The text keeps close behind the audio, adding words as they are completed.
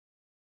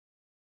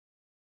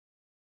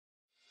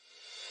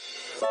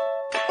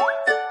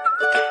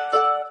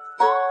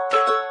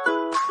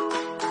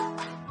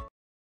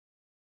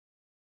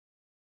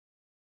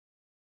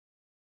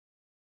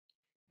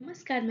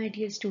Namaskar, my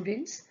dear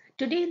students.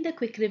 Today in the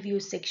quick review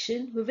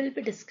section, we will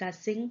be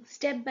discussing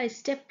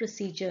step-by-step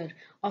procedure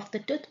of the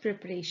tooth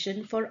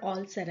preparation for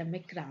all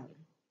ceramic crown.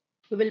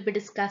 We will be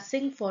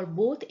discussing for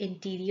both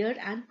interior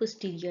and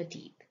posterior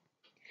teeth.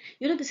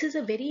 This is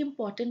a very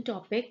important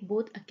topic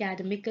both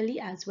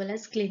academically as well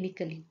as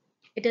clinically.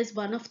 It is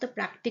one of the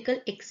practical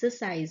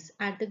exercise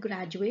at the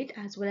graduate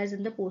as well as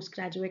in the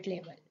postgraduate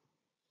level.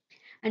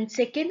 And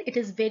second, it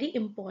is very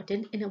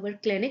important in our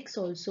clinics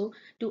also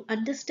to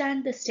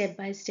understand the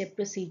step-by-step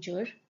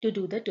procedure to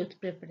do the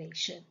tooth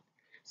preparation.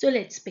 So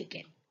let's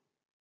begin.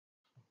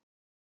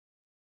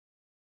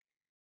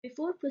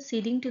 Before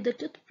proceeding to the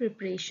tooth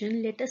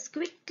preparation, let us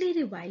quickly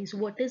revise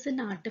what is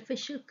an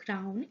artificial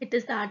crown. It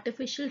is the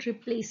artificial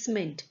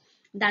replacement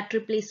that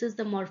replaces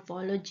the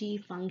morphology,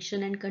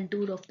 function and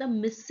contour of the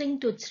missing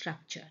tooth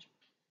structure.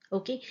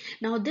 Okay,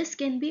 now this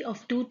can be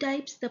of two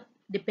types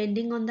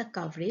depending on the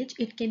coverage.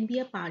 It can be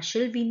a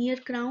partial veneer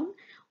crown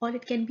or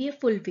it can be a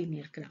full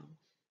veneer crown.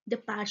 The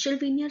partial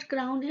veneer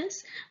crown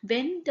is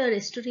when the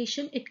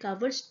restoration it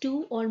covers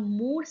two or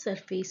more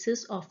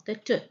surfaces of the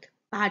tooth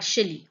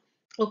partially.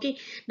 Okay,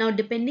 now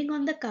depending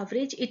on the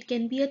coverage, it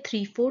can be a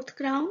 3/4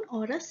 crown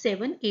or a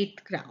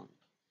 7/8 crown.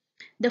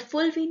 The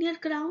full veneer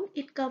crown,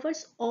 it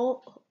covers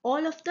all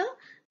of the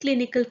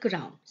clinical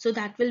crown. So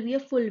that will be a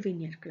full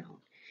veneer crown.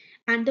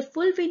 And the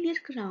full veneer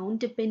crown,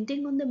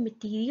 depending on the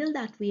material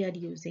that we are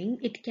using,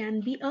 it can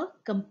be a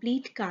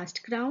complete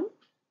cast crown.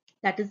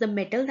 That is the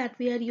metal that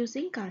we are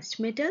using, cast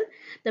metal,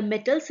 the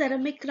metal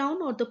ceramic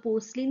crown or the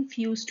porcelain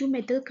fused to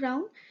metal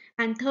crown.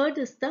 And third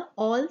is the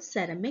all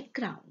ceramic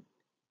crown.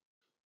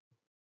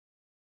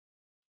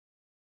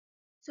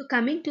 So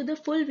coming to the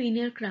full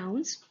veneer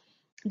crowns,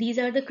 these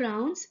are the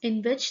crowns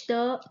in which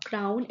the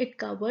crown it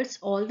covers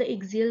all the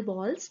axial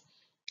walls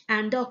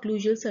and the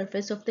occlusal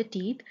surface of the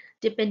teeth.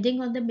 Depending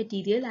on the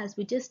material, as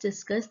we just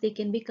discussed, they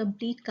can be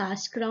complete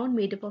cast crown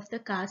made up of the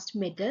cast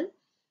metal.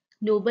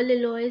 Noble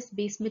alloys,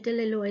 base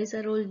metal alloys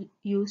are all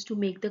used to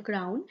make the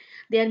crown.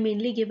 They are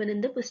mainly given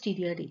in the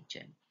posterior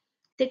region.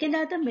 Second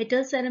are the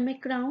metal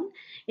ceramic crown.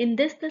 In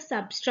this, the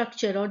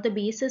substructure or the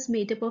base is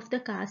made up of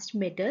the cast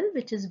metal,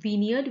 which is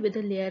veneered with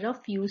a layer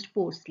of fused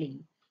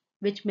porcelain,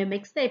 which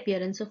mimics the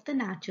appearance of the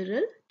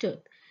natural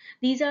tooth.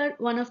 These are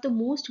one of the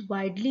most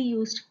widely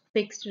used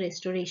fixed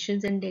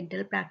restorations in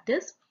dental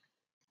practice.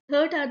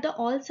 Third are the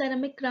all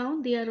ceramic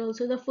crown. They are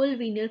also the full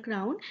veneer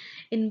crown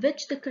in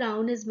which the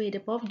crown is made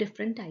up of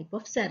different type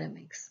of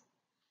ceramics.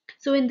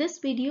 So in this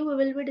video, we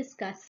will be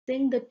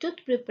discussing the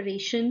tooth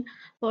preparation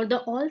for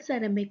the all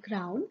ceramic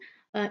crown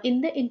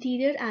in the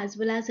interior as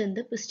well as in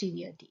the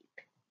posterior teeth.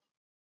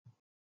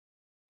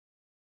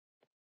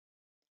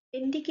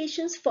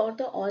 Indications for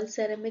the all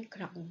ceramic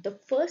crown. The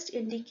first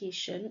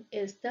indication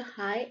is the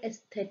high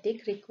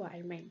aesthetic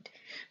requirement.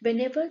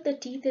 Whenever the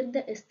teeth in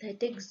the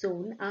aesthetic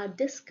zone are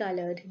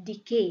discolored,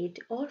 decayed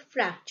or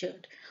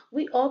fractured,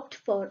 we opt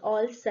for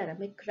all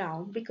ceramic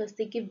crown because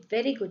they give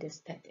very good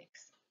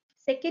aesthetics.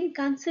 Second,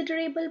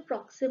 considerable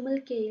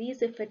proximal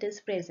caries if it is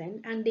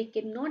present and they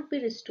cannot be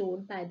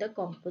restored by the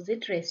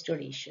composite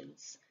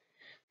restorations.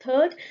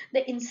 Third,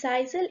 the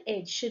incisal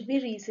edge should be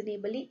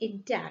reasonably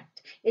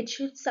intact. It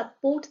should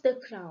support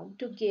the crown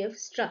to give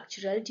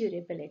structural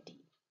durability.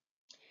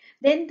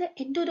 Then the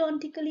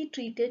endodontically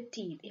treated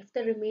teeth. If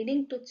the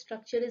remaining tooth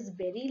structure is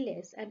very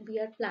less and we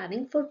are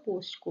planning for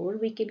post-core,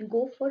 we can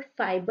go for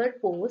fiber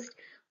post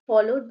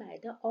followed by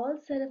the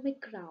all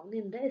ceramic crown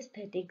in the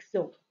aesthetic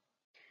zone.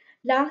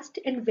 Last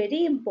and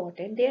very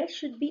important, there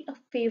should be a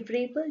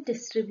favorable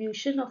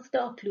distribution of the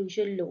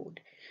occlusal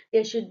load.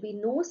 There should be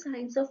no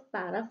signs of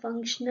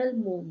parafunctional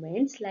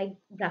movements like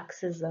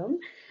bruxism,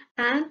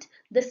 and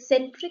the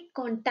centric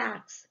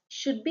contacts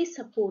should be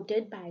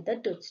supported by the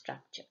tooth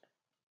structure.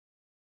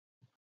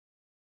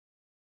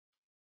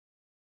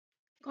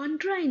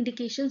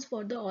 Contraindications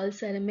for the all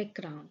ceramic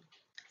crown.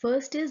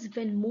 First is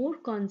when more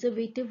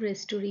conservative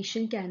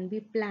restoration can be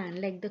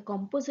planned, like the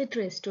composite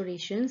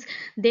restorations,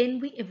 then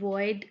we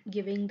avoid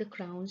giving the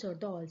crowns or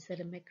the all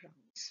ceramic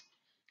crowns.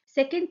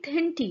 Second,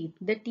 thin teeth,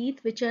 the teeth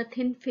which are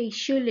thin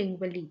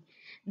faciolingually.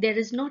 There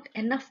is not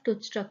enough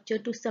tooth structure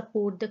to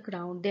support the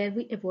crown. There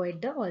we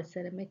avoid the all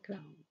ceramic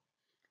crown.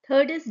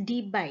 Third is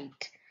deep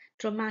bite,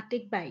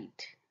 traumatic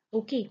bite.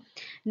 Okay,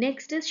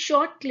 next is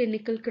short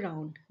clinical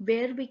crown,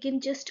 where we can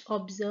just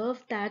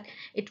observe that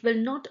it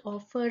will not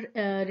offer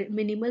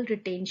minimal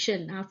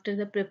retention after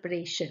the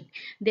preparation.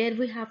 There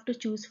we have to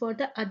choose for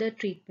the other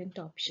treatment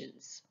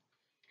options.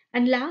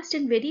 And last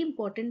and very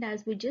important,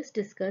 as we just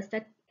discussed,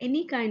 that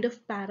any kind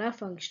of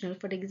parafunctional,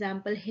 for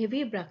example,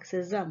 heavy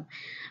bruxism,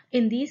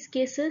 in these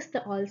cases,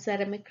 the all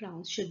ceramic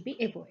crowns should be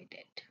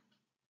avoided.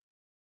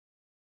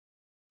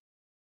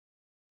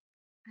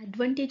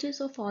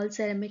 Advantages of all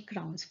ceramic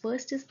crowns.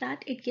 First is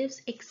that it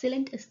gives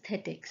excellent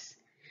aesthetics.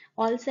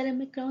 All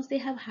ceramic crowns, they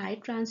have high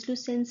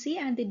translucency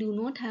and they do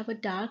not have a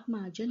dark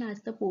margin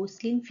as the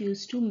porcelain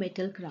fused to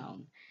metal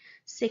crown.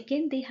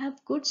 Second, they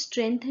have good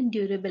strength and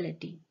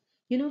durability.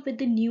 With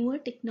the newer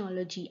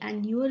technology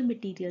and newer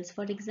materials,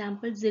 for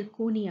example,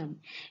 zirconium,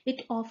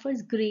 it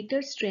offers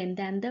greater strength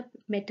than the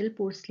metal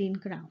porcelain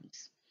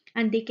crowns,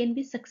 and they can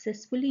be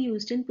successfully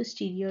used in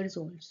posteriors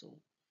also.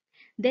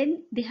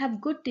 Then they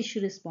have good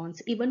tissue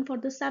response even for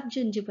the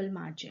subgingival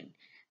margin.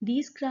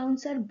 These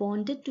crowns are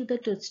bonded to the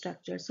tooth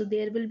structure, so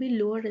there will be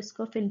lower risk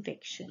of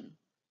infection.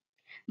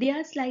 They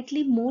are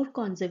slightly more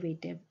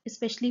conservative,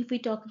 especially if we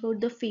talk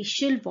about the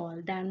facial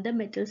wall, than the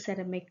metal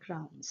ceramic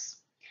crowns.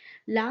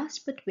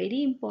 Last but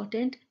very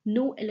important,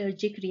 no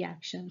allergic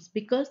reactions.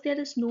 Because there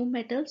is no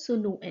metal, so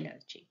no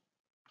allergy.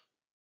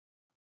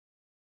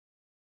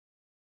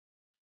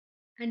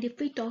 And if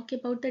we talk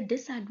about the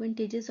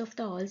disadvantages of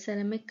the all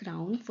ceramic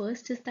crown,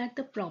 first is that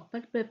the proper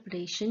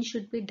preparation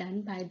should be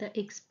done by the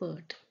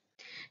expert.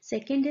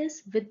 Second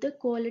is, with the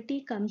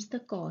quality comes the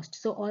cost.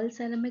 So all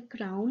ceramic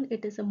crown,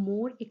 it is a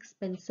more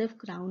expensive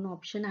crown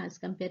option as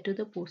compared to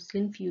the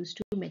porcelain fused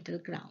to metal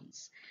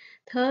crowns.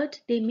 Third,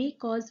 they may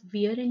cause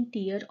wear and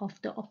tear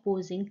of the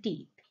opposing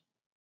teeth.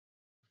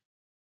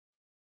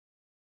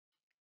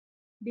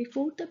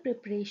 Before the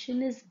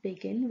preparation is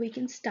begin, we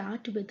can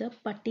start with the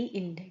putty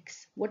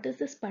index. What is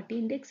this putty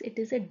index? It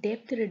is a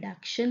depth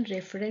reduction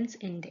reference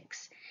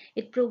index.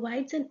 It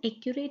provides an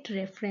accurate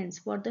reference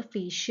for the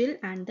facial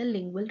and the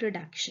lingual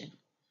reduction.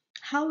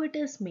 How it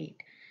is made?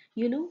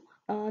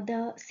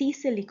 The C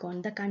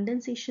silicon, the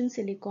condensation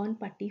silicon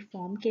putty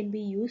form can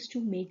be used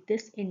to make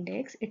this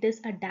index. It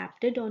is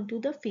adapted onto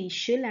the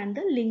facial and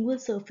the lingual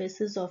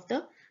surfaces of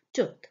the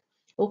tooth.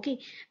 Okay,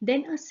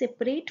 then a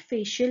separate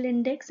facial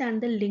index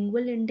and the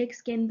lingual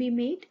index can be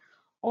made,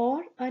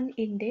 or an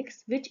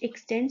index which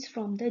extends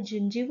from the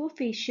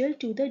gingivofacial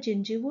to the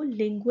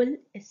gingivolingual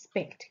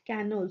aspect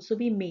can also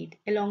be made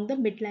along the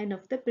midline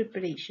of the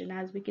preparation,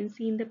 as we can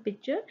see in the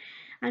picture,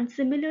 and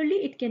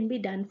similarly it can be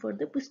done for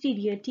the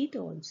posterior teeth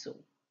also.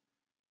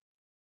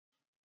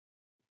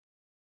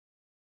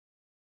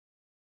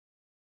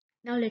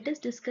 Now let us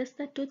discuss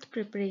the tooth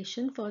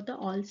preparation for the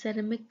all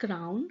ceramic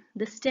crown,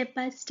 the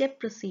step-by-step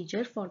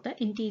procedure for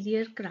the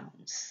interior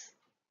crowns.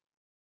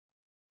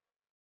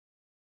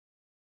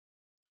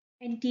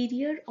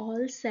 Interior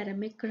all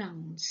ceramic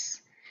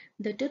crowns.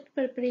 The tooth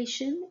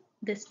preparation,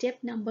 the step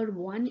number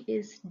 1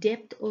 is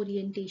depth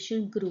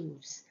orientation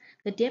grooves.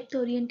 The depth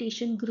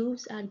orientation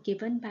grooves are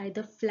given by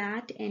the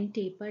flat and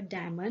tapered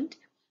diamond.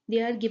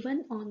 They are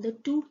given on the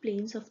two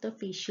planes of the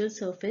facial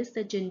surface,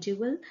 the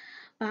gingival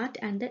part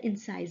and the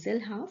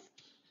incisal half.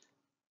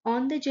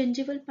 On the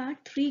gingival part,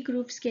 3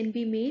 grooves can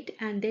be made,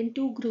 and then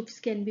 2 grooves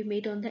can be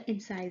made on the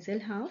incisal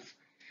half.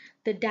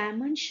 The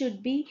diamond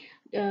should be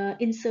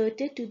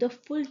inserted to the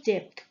full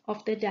depth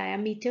of the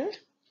diameter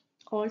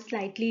or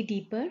slightly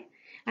deeper,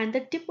 and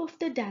the tip of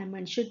the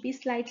diamond should be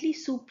slightly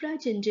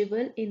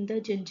supragingival in the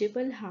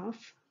gingival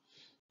half,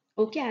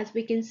 okay, as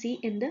we can see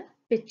in the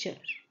picture.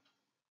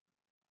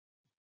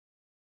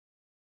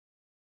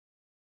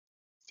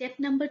 Step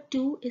number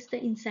 2 is the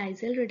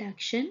incisal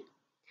reduction.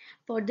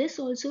 For this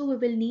also we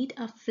will need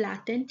a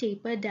flattened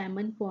taper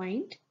diamond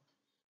point.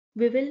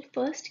 We will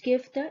first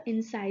give the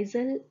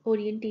incisal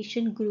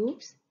orientation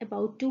grooves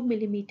about 2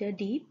 mm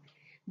deep.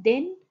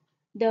 Then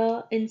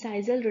the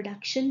incisal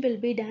reduction will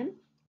be done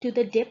to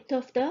the depth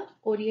of the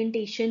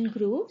orientation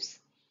grooves.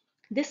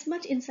 This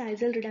much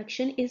incisal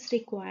reduction is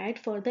required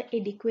for the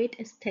adequate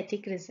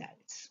aesthetic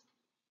results.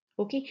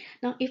 Okay,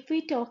 now if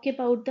we talk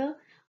about the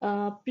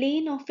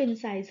plane of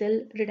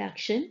incisal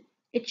reduction,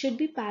 it should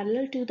be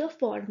parallel to the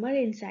former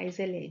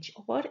incisal edge,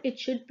 or it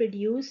should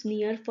produce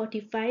near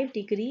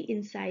 45-degree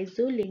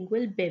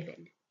incisolingual bevel.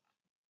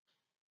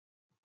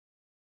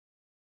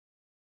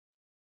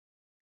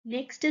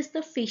 Next is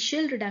the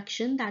facial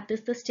reduction, that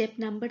is the step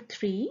number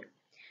 3.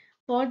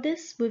 For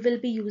this we will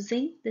be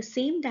using the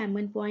same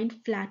diamond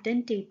point,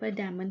 flattened taper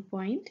diamond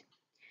point.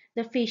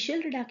 The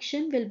facial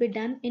reduction will be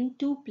done in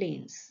two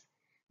planes,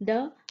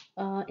 the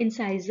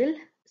incisal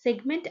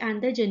segment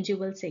and the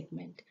gingival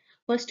segment.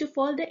 First of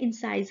all, the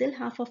incisal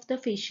half of the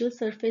facial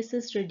surface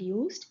is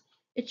reduced.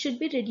 It should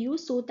be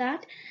reduced so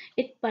that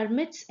it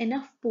permits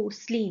enough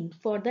porcelain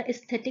for the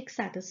aesthetic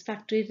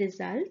satisfactory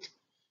result.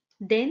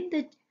 Then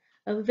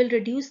we will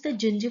reduce the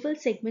gingival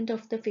segment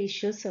of the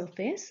facial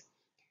surface.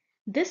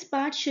 This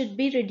part should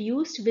be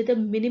reduced with a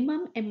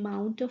minimum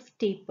amount of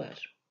taper.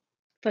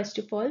 First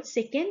of all.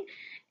 Second,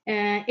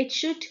 it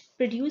should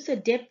produce a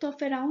depth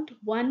of around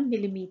 1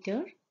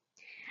 millimeter,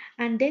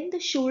 and then the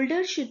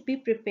shoulder should be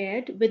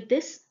prepared with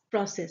this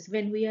process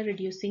when we are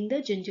reducing the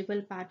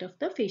gingival part of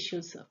the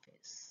facial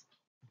surface.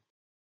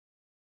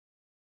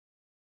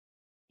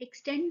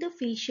 Extend the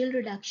facial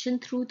reduction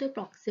through the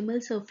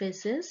proximal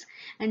surfaces,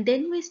 and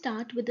then we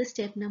start with the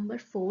step number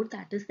 4,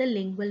 that is the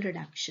lingual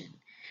reduction.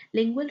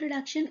 Lingual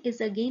reduction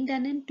is again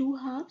done in two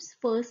halves.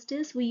 First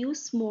is we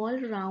use small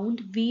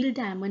round wheel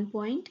diamond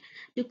point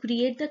to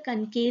create the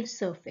concave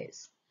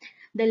surface.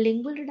 The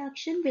lingual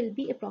reduction will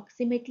be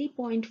approximately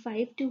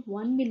 0.5 to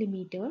 1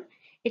 millimeter.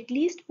 At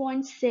least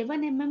 0.7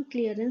 mm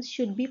clearance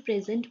should be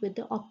present with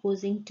the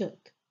opposing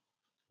tooth.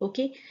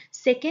 Okay.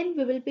 Second,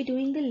 we will be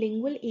doing the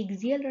lingual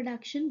axial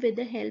reduction with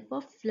the help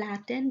of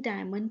flattened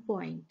diamond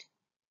point.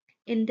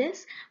 In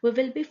this, we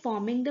will be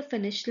forming the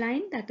finish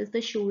line, that is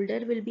the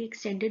shoulder will be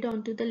extended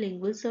onto the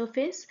lingual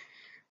surface.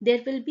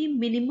 There will be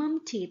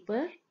minimum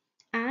taper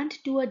and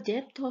to a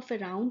depth of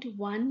around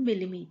 1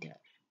 millimeter.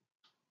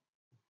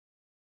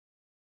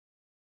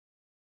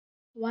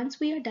 Once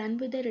we are done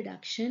with the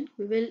reduction,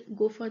 we will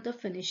go for the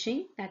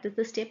finishing. That is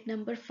the step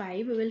number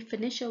 5. We will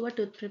finish our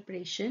tooth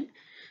preparation.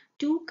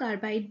 Two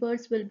carbide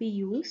burrs will be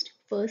used.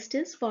 First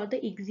is for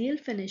the axial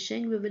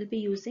finishing, we will be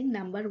using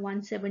number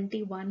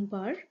 171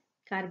 burr,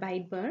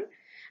 carbide burr.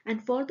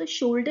 And for the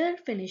shoulder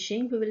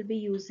finishing, we will be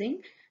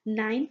using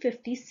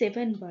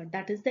 957 burr.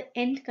 That is the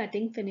end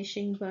cutting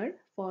finishing burr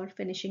for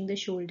finishing the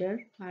shoulder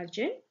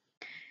margin.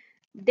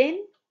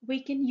 Then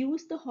we can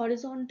use the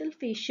horizontal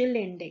facial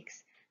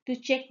index to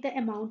check the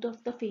amount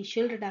of the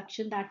facial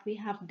reduction that we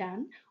have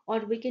done, or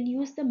we can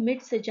use the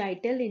mid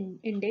sagittal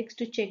index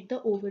to check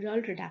the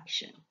overall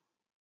reduction.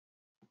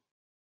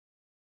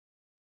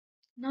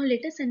 Now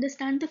let us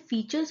understand the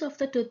features of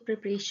the tooth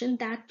preparation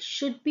that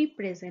should be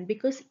present,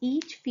 because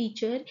each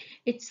feature,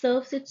 it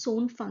serves its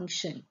own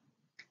function.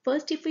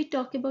 First, if we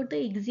talk about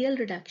the axial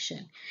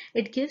reduction,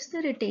 it gives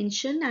the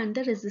retention and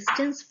the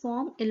resistance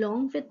form,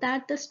 along with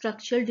that the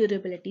structural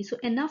durability. So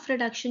enough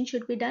reduction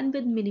should be done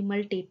with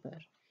minimal taper.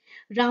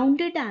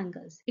 Rounded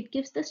angles, it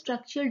gives the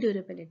structural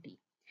durability.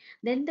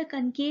 Then the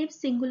concave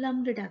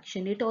cingulum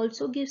reduction, it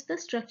also gives the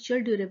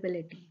structural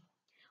durability.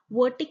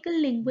 Vertical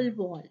lingual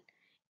wall,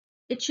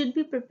 it should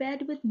be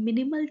prepared with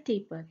minimal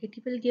taper. It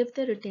will give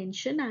the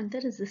retention and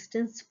the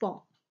resistance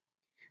form.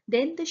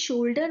 Then the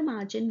shoulder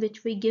margin,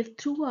 which we give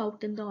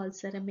throughout in the all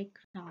ceramic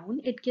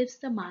crown, it gives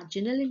the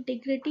marginal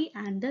integrity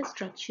and the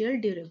structural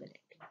durability.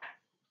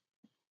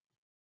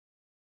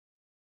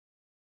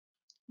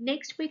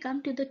 Next, we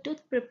come to the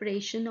tooth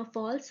preparation of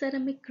all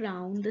ceramic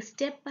crown, the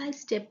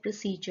step-by-step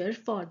procedure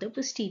for the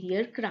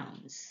posterior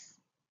crowns.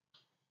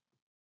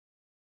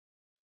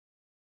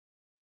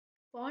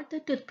 For the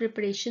tooth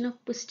preparation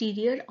of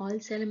posterior all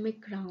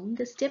ceramic crown,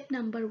 the step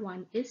number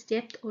 1 is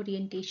depth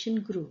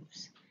orientation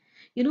grooves.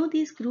 You know,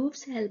 these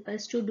grooves help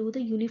us to do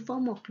the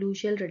uniform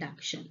occlusal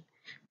reduction.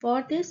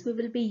 For this, we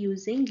will be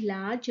using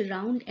large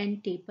round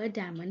and taper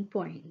diamond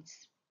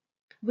points.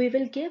 We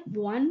will give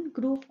one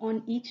groove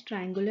on each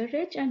triangular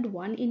edge and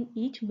one in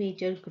each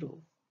major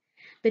groove.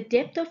 The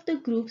depth of the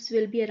grooves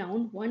will be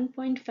around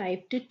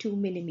 1.5 to 2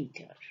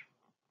 millimeter.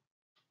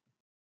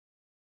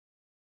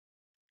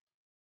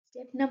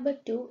 Step number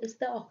 2 is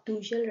the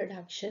occlusal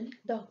reduction.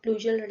 The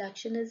occlusal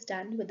reduction is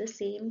done with the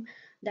same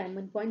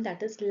diamond point,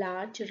 that is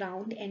large,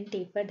 round and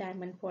taper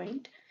diamond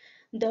point.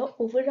 The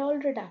overall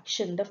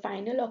reduction, the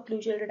final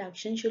occlusal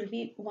reduction should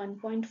be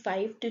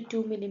 1.5 to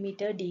 2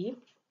 millimeter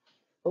deep.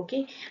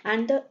 Okay,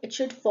 and it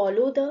should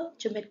follow the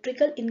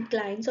geometrical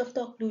inclines of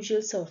the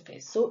occlusal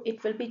surface. So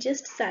it will be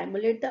just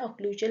simulate the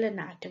occlusal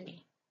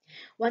anatomy.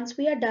 Once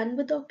we are done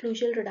with the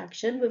occlusal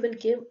reduction, we will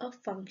give a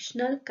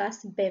functional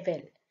cusp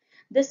bevel.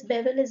 This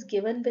bevel is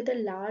given with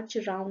a large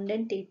round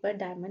and taper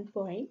diamond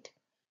point.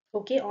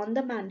 Okay, on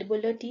the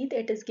mandibular teeth,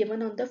 it is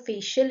given on the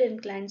facial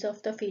inclines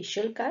of the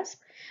facial cusp,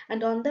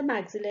 and on the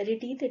maxillary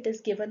teeth, it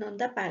is given on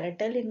the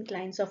palatal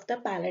inclines of the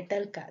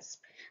palatal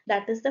cusp.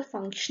 That is the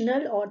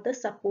functional or the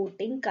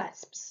supporting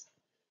cusps.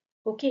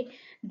 Okay,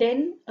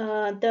 then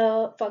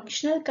the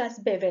functional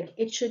cusp bevel,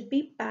 it should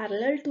be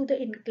parallel to the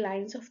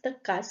inclines of the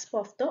cusp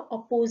of the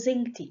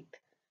opposing teeth.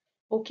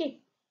 Okay.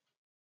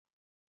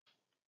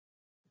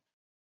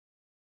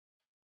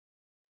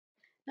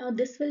 Now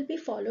this will be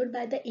followed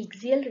by the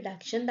axial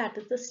reduction, that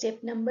is the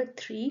step number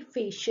 3,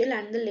 facial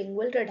and the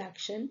lingual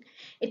reduction.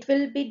 It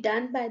will be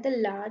done by the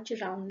large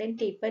round and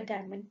taper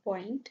diamond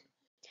point.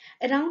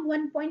 Around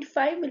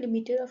 1.5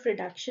 millimeter of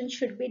reduction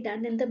should be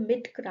done in the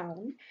mid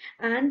crown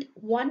and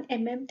 1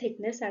 mm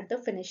thickness at the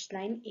finish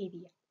line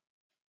area.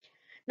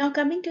 Now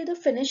coming to the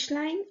finish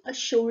line, a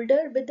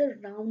shoulder with a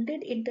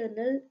rounded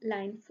internal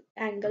line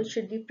angle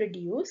should be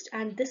produced,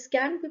 and this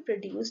can be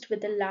produced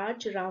with a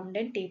large round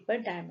and taper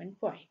diamond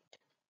point.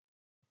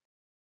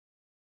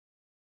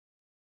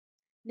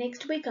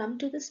 Next we come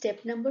to the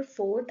step number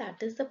 4,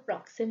 that is the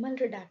proximal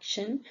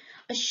reduction.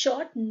 A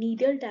short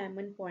needle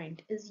diamond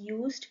point is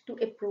used to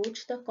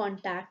approach the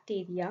contact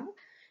area.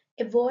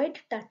 Avoid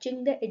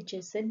touching the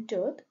adjacent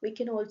tooth. We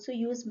can also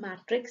use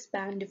matrix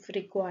band if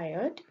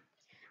required.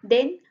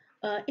 Then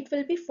it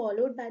will be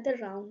followed by the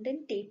round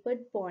and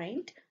tapered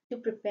point to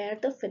prepare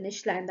the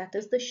finish line, that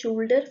is the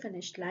shoulder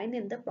finish line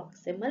in the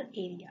proximal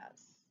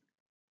areas.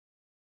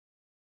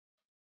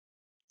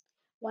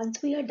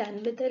 Once we are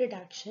done with the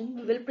reduction,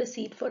 we will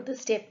proceed for the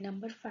step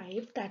number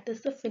 5, that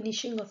is the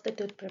finishing of the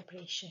tooth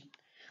preparation.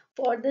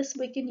 For this,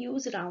 we can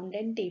use round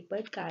and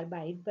tapered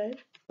carbide burr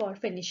for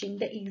finishing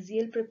the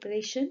axial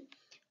preparation,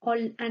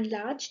 and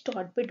large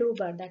torpedo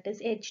burr, that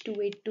is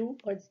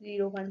H282 or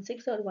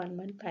 016 or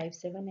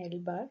 1157 L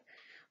bar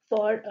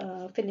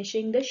for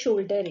finishing the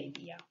shoulder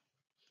area.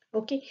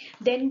 Okay,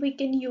 then we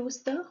can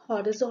use the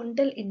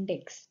horizontal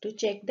index to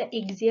check the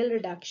axial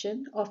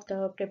reduction of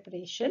the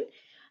preparation.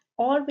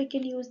 or we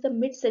can use the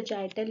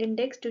mid-sagittal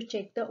index to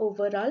check the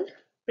overall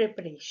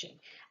preparation,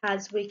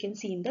 as we can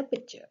see in the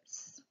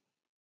pictures.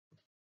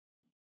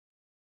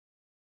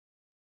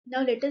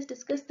 Now let us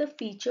discuss the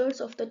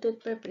features of the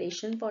tooth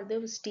preparation for the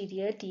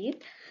posterior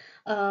teeth.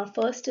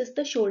 First is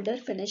the shoulder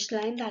finish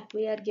line that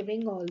we are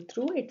giving all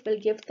through. It will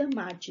give the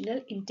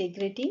marginal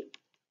integrity.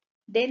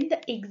 Then the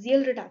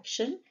axial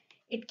reduction.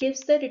 It gives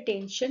the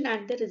retention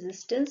and the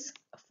resistance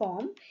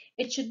form.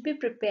 It should be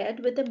prepared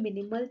with a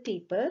minimal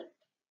taper.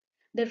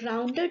 The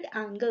rounded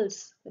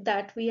angles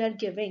that we are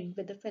giving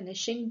with the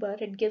finishing burr,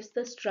 it gives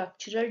the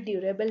structural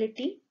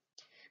durability.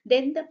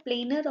 Then the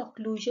planar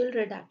occlusal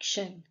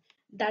reduction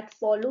that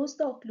follows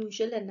the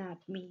occlusal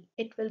anatomy.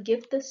 It will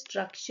give the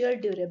structural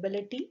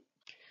durability.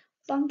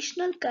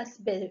 Functional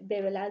cusp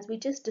bevel, as we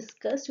just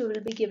discussed, we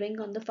will be giving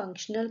on the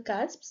functional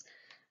cusps.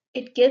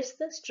 It gives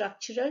the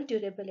structural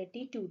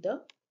durability to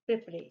the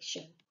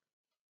preparation.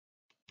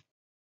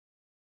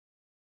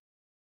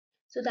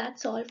 So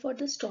that's all for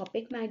this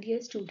topic, my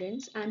dear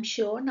students. I'm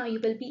sure now you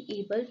will be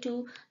able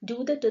to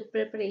do the tooth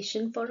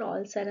preparation for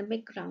all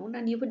ceramic crown,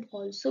 and you would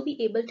also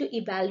be able to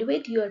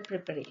evaluate your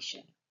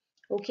preparation.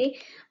 Okay,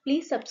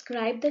 please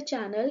subscribe the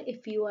channel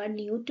if you are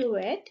new to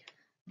it.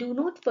 Do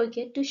not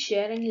forget to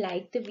share and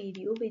like the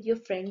video with your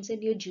friends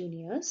and your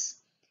juniors.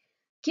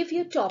 Give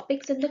your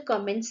topics in the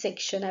comment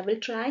section. I will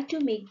try to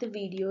make the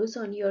videos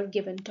on your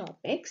given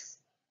topics.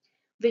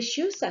 Wish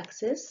you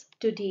success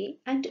today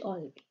and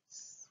always.